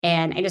salary.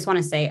 And I just want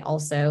to say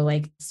also,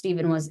 like,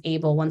 Stephen was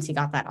able, once he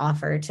got that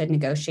offer, to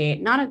negotiate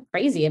not a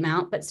crazy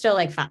amount, but still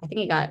like, I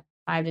think he got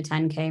 5 to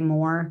 10K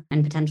more,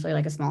 and potentially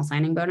like a small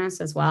signing bonus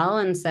as well.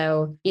 And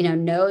so,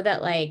 know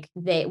that like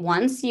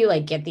once you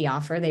like get the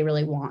offer, they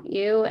really want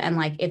you, and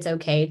like it's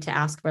okay to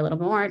ask for a little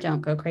more. Don't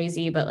go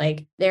crazy, but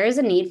like there is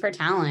a need for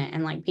talent,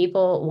 and like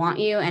people want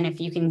you. And if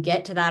you can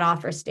get to that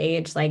offer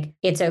stage, like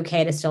it's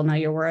okay to still know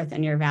your worth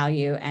and your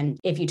value. And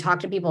if you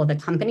talk to people at the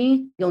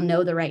company, you'll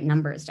know the right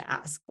numbers to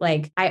ask.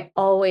 Like I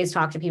always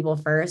talk to people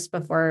first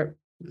before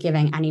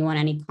giving anyone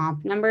any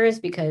comp numbers,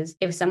 because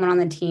if someone on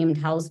the team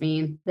tells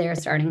me their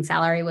starting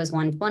salary was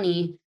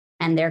 120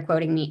 and they're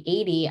quoting me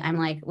 80, I'm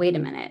like, wait a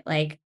minute,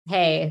 like,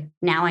 hey,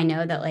 now I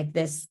know that like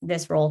this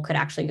role could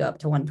actually go up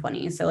to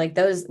 120. So like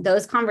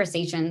those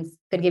conversations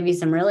could give you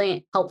some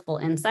really helpful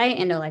insight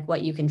into like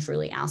what you can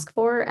truly ask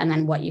for and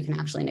then what you can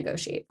actually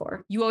negotiate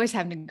for. You always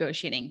have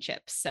negotiating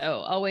chips. So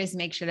always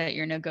make sure that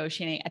you're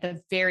negotiating at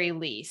the very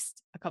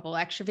least a couple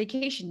extra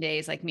vacation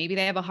days. Like maybe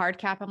they have a hard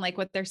cap on like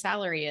what their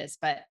salary is,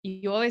 but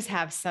you always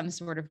have some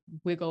sort of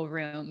wiggle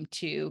room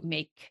to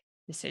make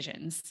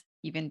decisions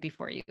even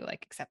before you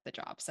like accept the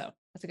job. So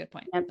that's a good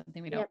point. Yep.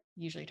 Something we don't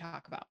usually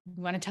talk about.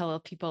 We want to tell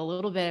people a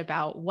little bit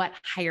about what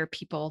Hire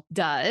People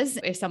does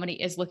if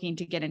somebody is looking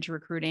to get into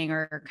recruiting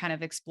or kind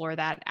of explore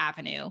that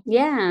avenue.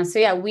 Yeah. So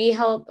yeah, we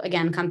help,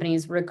 again,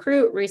 companies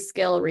recruit,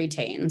 reskill,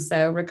 retain.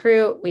 So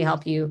recruit, we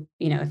help you,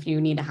 if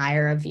you need to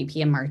hire a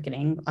VP of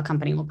marketing, a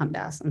company will come to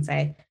us and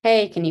say,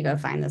 hey, can you go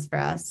find this for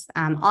us?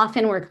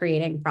 Often we're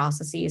creating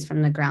processes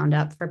from the ground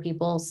up for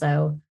people.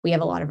 So we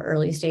have a lot of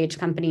early stage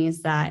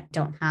companies that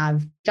don't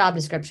have job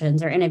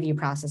descriptions or interview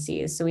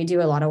processes. So we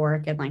do a lot of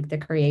work in like the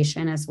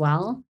creation as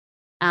well.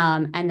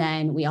 And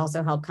then we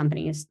also help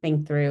companies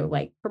think through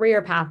like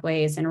career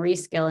pathways and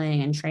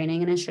reskilling and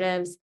training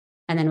initiatives.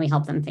 And then we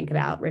help them think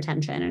about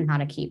retention and how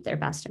to keep their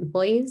best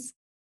employees.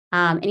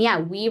 And yeah,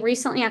 we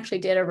recently actually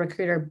did a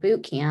recruiter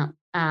boot camp,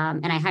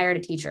 and I hired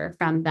a teacher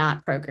from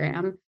that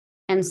program.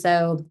 And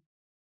so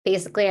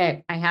basically,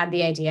 I had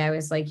the idea. I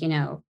was like,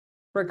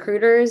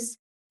 recruiters,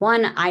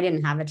 one, I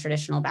didn't have a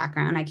traditional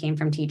background. I came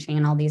from teaching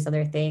and all these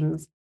other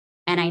things.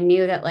 And I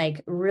knew that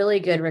like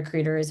really good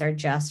recruiters are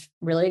just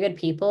really good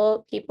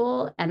people,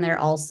 and they're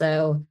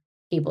also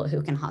people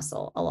who can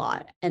hustle a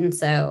lot. And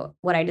so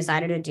what I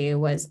decided to do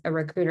was a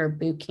recruiter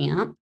boot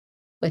camp,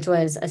 which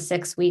was a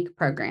 6-week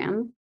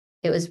program.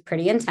 It was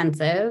pretty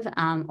intensive.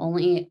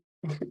 Only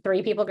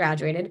 3 people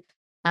graduated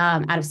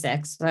out of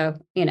 6. So,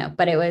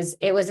 but it was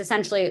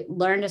essentially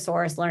learn to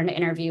source, learn to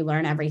interview,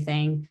 learn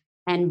everything.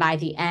 And by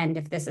the end,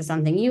 if this is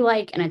something you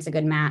like and it's a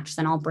good match,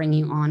 then I'll bring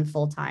you on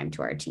full time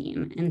to our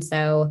team. And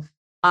so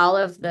all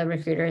of the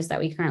recruiters that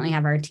we currently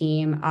have our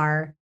team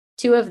are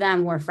 2 of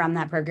them were from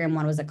that program.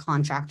 One was a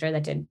contractor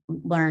that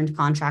learned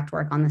contract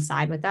work on the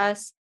side with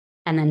us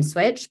and then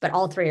switched, but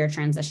all 3 are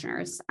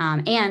transitioners.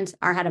 And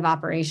our head of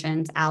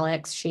operations,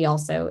 Alex, she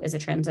also is a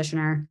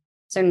transitioner.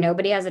 So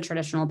nobody has a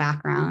traditional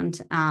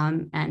background,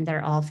 and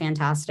they're all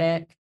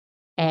fantastic.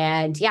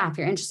 And yeah, if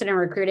you're interested in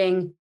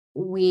recruiting,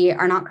 we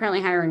are not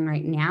currently hiring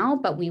right now,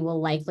 but we will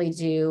likely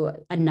do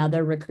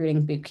another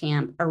recruiting boot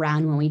camp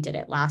around when we did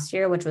it last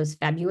year, which was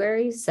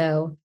February.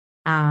 So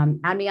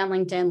add me on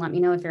LinkedIn. Let me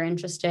know if you're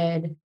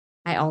interested.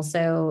 I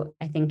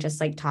think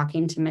just like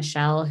talking to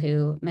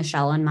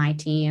Michelle on my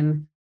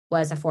team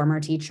was a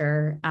former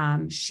teacher.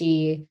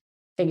 She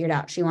figured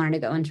out she wanted to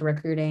go into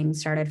recruiting,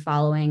 started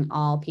following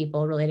all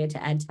people related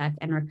to ed tech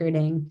and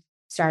recruiting,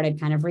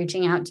 started kind of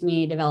reaching out to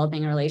me,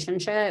 developing a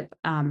relationship.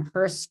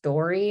 Her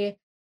story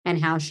and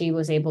how she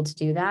was able to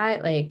do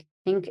that, like,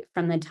 I think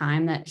from the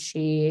time that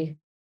she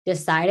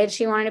decided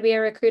she wanted to be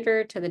a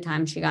recruiter to the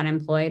time she got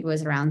employed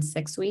was around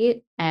 6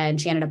 weeks.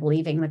 And she ended up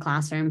leaving the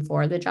classroom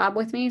for the job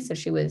with me. So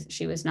she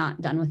was not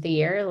done with the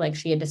year. Like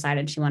she had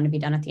decided she wanted to be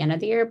done at the end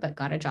of the year, but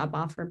got a job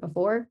offer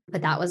before.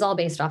 But that was all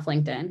based off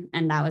LinkedIn,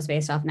 and that was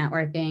based off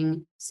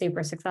networking,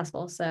 super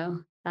successful. So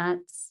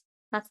that's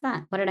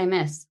that. What did I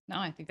miss? No,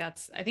 I think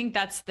that's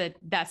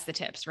the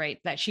tips, right?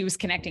 That she was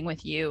connecting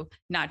with you,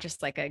 not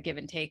just like a give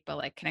and take, but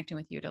like connecting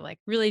with you to like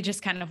really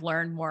just kind of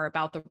learn more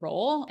about the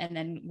role, and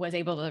then was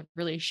able to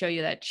really show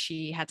you that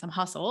she had some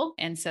hustle.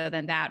 And so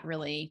then that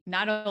really,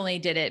 not only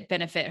did it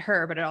benefit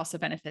her, but it also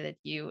benefited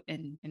you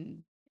in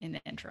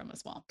the interim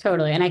as well.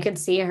 Totally. And I could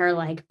see her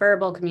like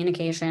verbal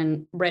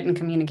communication, written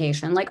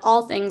communication, like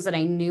all things that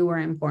I knew were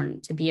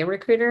important to be a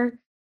recruiter,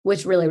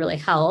 which really, really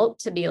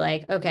helped to be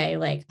like, okay,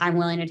 like I'm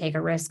willing to take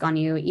a risk on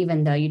you,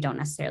 even though you don't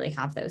necessarily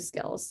have those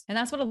skills. And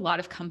that's what a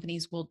lot of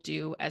companies will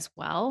do as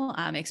well,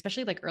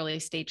 especially like early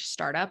stage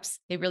startups.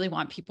 They really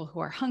want people who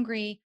are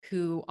hungry,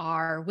 who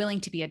are willing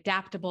to be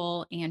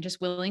adaptable, and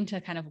just willing to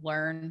kind of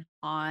learn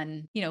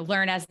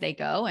learn as they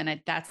go.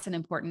 And that's an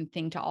important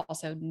thing to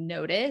also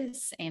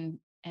notice and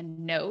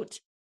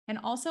note. And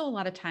also a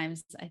lot of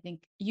times, I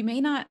think you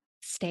may not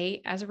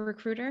stay as a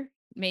recruiter,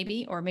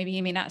 or maybe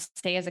you may not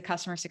stay as a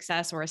customer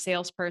success or a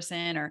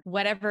salesperson or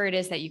whatever it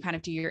is that you kind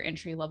of do your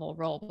entry level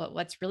role. But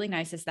what's really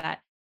nice is that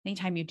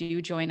anytime you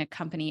do join a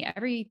company,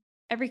 every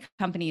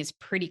company is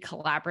pretty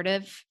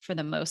collaborative for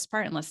the most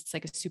part, unless it's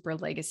like a super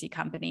legacy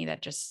company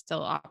that just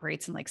still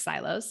operates in like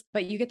silos.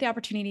 But you get the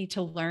opportunity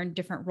to learn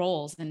different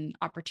roles and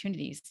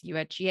opportunities. You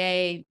at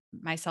GA,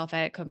 myself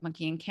at Code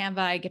Monkey and Canva,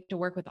 I get to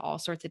work with all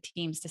sorts of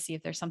teams to see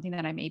if there's something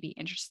that I may be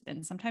interested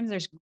in. Sometimes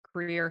there's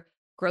career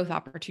growth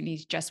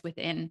opportunities just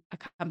within a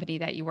company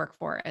that you work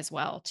for as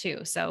well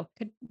too. So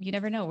you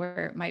never know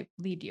where it might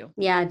lead you.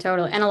 Yeah,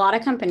 totally. And a lot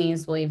of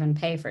companies will even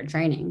pay for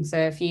training. So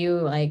if you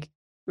like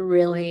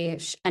really,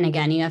 and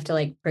again, you have to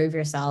like prove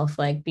yourself,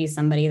 like be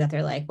somebody that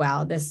they're like,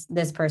 wow, this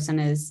person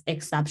is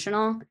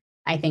exceptional.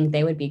 I think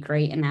they would be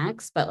great in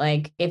X. But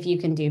like, if you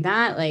can do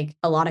that, like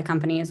a lot of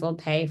companies will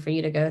pay for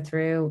you to go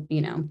through,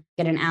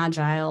 get an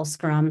agile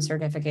Scrum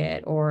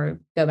certificate or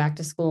go back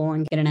to school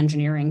and get an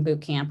engineering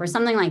boot camp or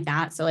something like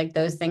that. So like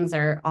those things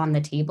are on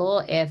the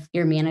table if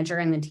your manager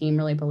and the team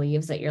really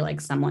believes that you're like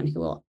someone who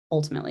will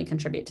ultimately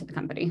contribute to the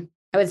company.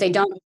 I would say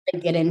don't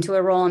like, get into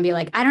a role and be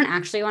like, I don't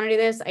actually want to do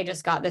this. I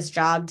just got this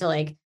job to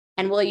like,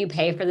 and will you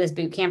pay for this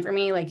boot camp for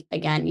me? Like,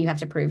 again, you have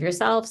to prove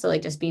yourself. So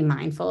like, just be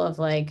mindful of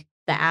like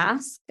the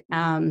ask,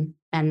 and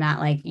that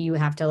like, you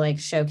have to like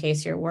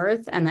showcase your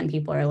worth. And then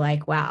people are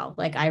like, wow,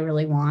 like I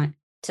really want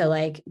to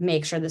like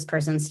make sure this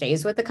person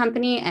stays with the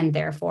company. And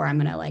therefore I'm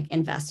going to like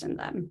invest in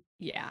them.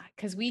 Yeah.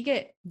 Cause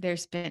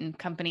there's been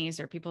companies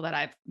or people that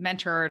I've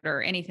mentored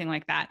or anything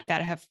like that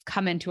have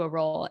come into a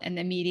role and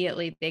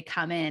immediately they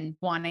come in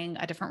wanting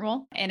a different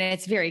role. And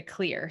it's very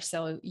clear.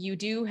 So you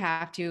do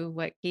have to,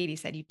 what Katy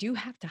said, you do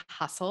have to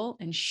hustle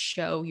and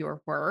show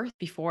your worth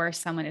before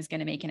someone is going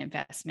to make an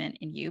investment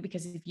in you.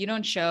 Because if you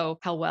don't show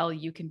how well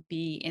you can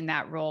be in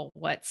that role,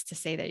 what's to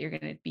say that you're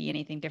going to be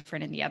anything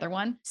different in the other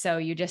one? So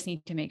you just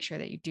need to make sure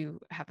that you do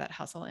have that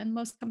hustle. And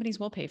most companies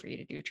will pay for you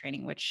to do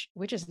training, which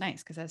is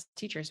nice because as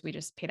teachers, we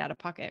just paid out of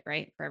pocket,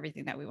 right? For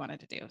everything that we wanted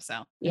to do.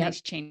 So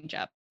nice change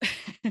up.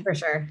 For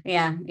sure.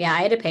 Yeah. Yeah.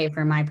 I had to pay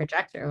for my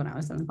projector when I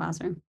was in the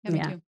classroom. Yeah, me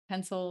too.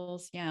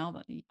 Pencils. Yeah.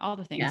 All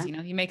the things,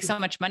 Yeah. you make so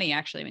much money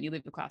actually when you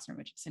leave the classroom,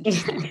 which is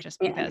interesting just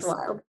because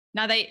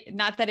not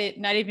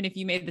even if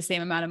you made the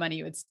same amount of money,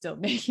 you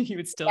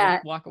would still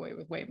walk away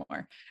with way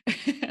more.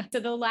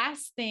 So the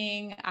last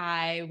thing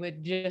I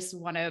would just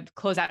want to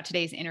close out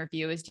today's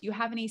interview is, do you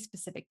have any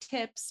specific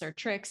tips or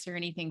tricks or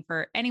anything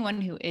for anyone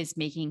who is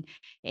making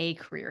a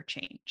career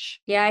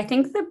change? Yeah, I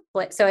think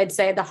so I'd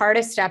say the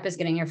hardest step is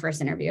getting your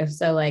first interview.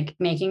 So like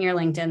making your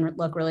LinkedIn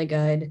look really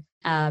good.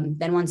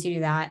 Then once you do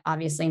that,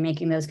 obviously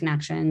making those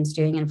connections,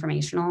 doing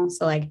informational.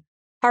 So like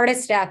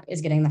hardest step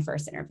is getting the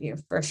first interview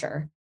for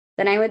sure.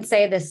 Then I would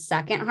say the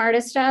second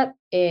hardest step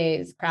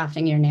is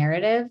crafting your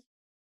narrative.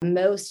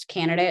 Most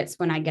candidates,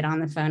 when I get on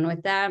the phone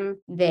with them,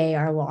 they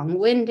are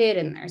long-winded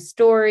in their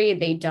story.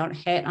 They don't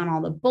hit on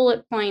all the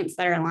bullet points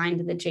that are aligned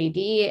to the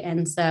JD.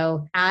 And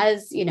so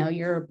as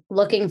you're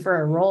looking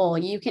for a role,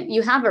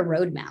 you have a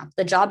roadmap.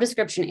 The job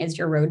description is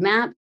your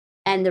roadmap.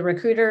 And the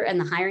recruiter and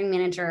the hiring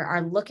manager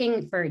are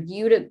looking for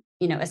you to,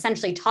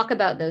 essentially talk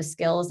about those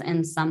skills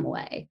in some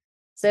way.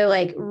 So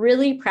like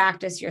really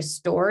practice your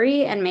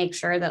story and make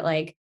sure that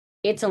like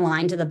it's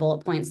aligned to the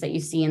bullet points that you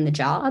see in the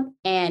job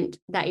and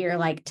that you're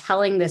like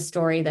telling this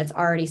story that's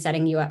already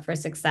setting you up for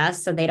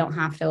success. So they don't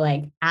have to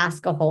like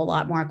ask a whole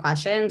lot more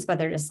questions, but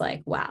they're just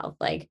like, wow,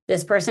 like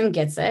this person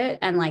gets it.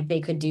 And like they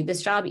could do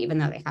this job, even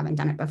though they haven't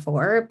done it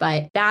before.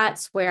 But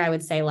that's where I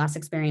would say less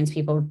experienced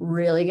people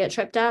really get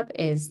tripped up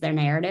is their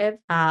narrative.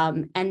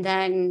 And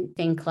then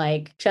think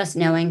like just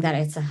knowing that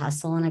it's a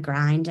hustle and a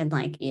grind and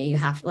like you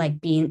have to like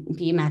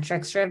be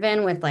metrics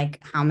driven with like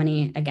how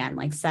many, again,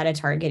 like set a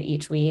target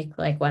each week,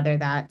 like whether whether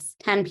that's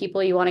 10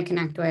 people you want to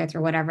connect with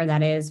or whatever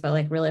that is, but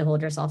like really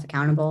hold yourself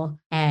accountable.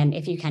 And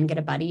if you can get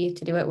a buddy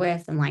to do it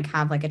with and like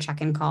have like a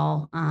check-in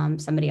call,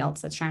 somebody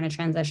else that's trying to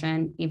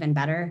transition, even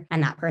better.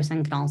 And that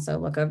person can also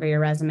look over your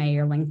resume,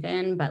 your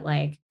LinkedIn, but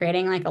like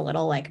creating like a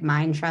little like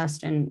mind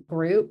trust and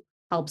group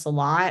helps a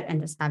lot. And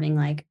just having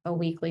like a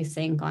weekly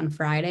sync on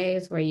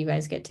Fridays where you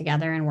guys get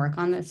together and work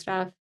on this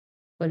stuff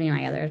would be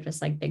my other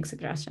just like big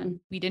suggestion.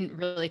 We didn't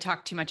really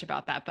talk too much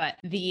about that, but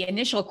the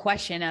initial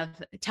question of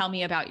tell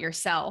me about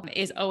yourself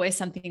is always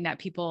something that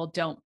people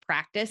don't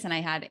practice. And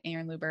I had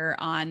Aaron Luber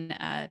on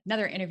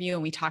another interview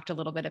and we talked a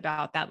little bit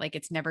about that. Like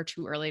it's never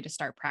too early to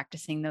start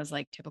practicing those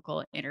like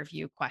typical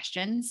interview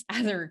questions.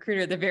 As a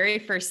recruiter, the very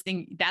first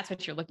thing, that's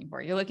what you're looking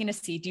for. You're looking to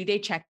see, do they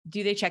check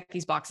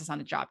these boxes on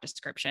the job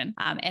description?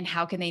 And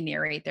how can they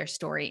narrate their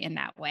story in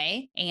that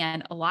way?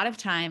 And a lot of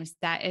times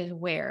that is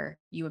where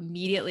you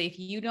immediately, if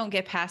you don't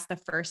get past the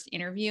first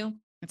interview,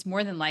 it's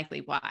more than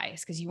likely why.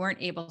 It's because you weren't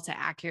able to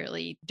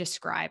accurately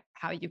describe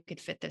how you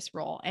could fit this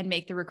role and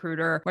make the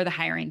recruiter or the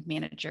hiring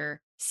manager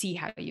see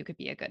how you could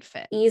be a good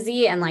fit.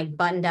 Easy and like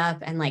buttoned up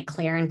and like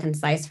clear and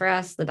concise for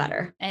us, the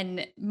better.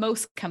 And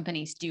most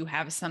companies do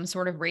have some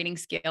sort of rating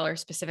scale or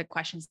specific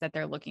questions that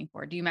they're looking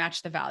for. Do you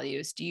match the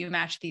values? Do you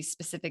match these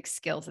specific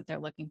skills that they're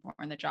looking for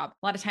in the job?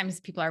 A lot of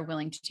times people are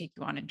willing to take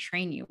you on and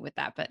train you with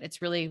that, but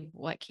it's really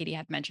what Katy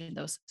had mentioned,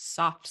 those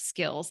soft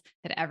skills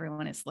that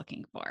everyone is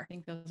looking for. I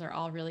think those are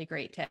all really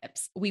great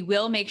tips. We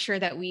will make sure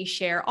that we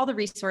share all the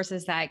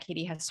resources that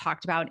Katy has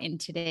talked about in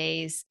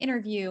today's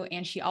interview.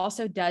 And she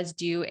also does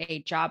do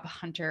a job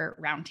hunter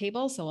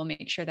roundtable. So we'll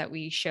make sure that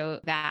we show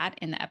that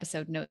in the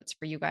episode notes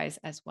for you guys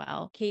as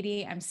well.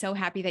 Katy, I'm so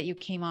happy that you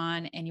came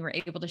on and you were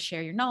able to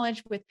share your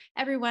knowledge with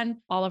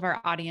everyone, all of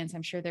our audience.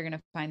 I'm sure they're going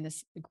to find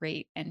this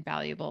great and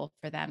valuable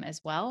for them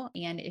as well.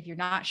 And if you're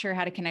not sure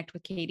how to connect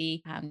with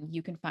Katy,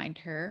 you can find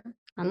her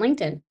on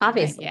LinkedIn,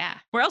 obviously. Yeah.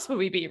 Where else would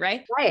we be,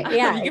 right? Right.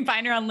 Yeah. You can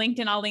find her on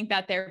LinkedIn. I'll link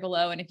that there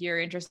below. And if you're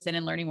interested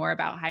in learning more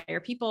about Hire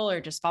People or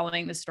just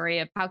following the story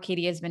of how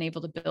Katy has been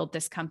able to build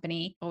this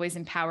company, always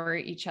empower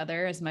each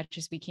other as much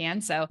as we can.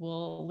 So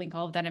we'll link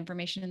all of that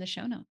information in the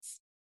show notes.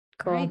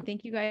 Cool. All right.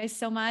 Thank you guys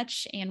so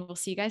much. And we'll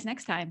see you guys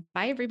next time.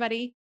 Bye,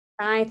 everybody.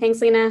 Bye.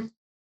 Thanks, Lena.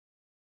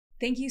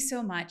 Thank you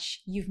so much.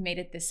 You've made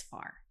it this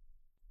far.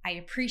 I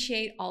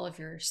appreciate all of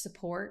your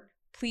support.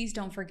 Please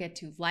don't forget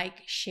to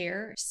like,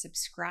 share,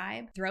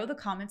 subscribe, throw the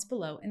comments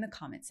below in the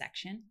comment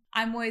section.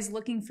 I'm always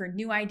looking for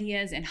new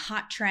ideas and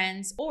hot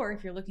trends, or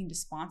if you're looking to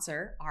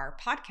sponsor our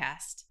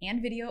podcast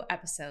and video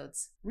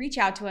episodes, reach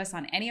out to us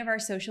on any of our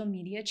social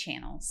media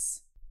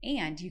channels.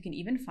 And you can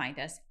even find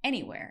us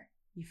anywhere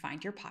you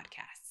find your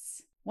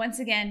podcasts. Once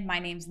again, my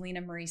name's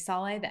Lena Marie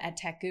Saleh, the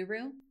EdTech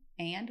Guru,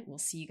 and we'll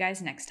see you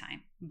guys next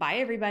time. Bye,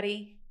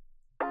 everybody.